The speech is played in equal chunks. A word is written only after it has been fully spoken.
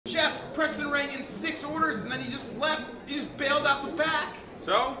Preston rang in 6 orders and then he just left. He just bailed out the back.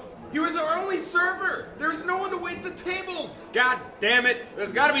 So? He was our only server. There's no one to wait the tables. God damn it.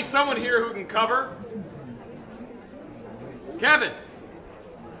 There's got to be someone here who can cover. Kevin.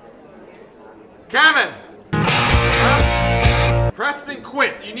 Kevin! Huh? Preston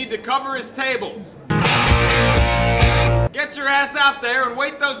quit. You need to cover his tables. Get your ass out there and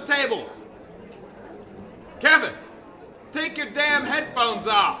wait those tables. Kevin, take your damn headphones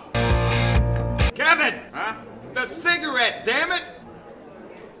off. Kevin! Huh? The cigarette, damn it!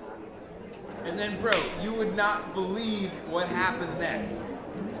 And then, bro, you would not believe what happened next.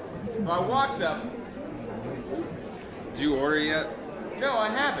 I walked up. Did you order yet? No, I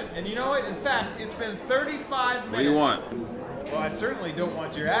haven't. And you know what? In fact, it's been 35 minutes. What do you want? Well, I certainly don't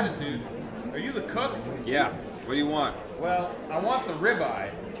want your attitude. Are you the cook? Yeah. What do you want? Well, I want the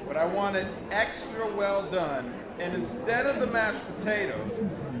ribeye, but I want it extra well done. And instead of the mashed potatoes,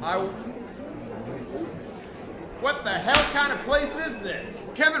 What the hell kind of place is this?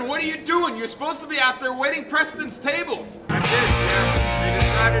 Kevin, what are you doing? You're supposed to be out there waiting Preston's tables. I did, Chef. They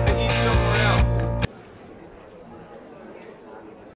decided to eat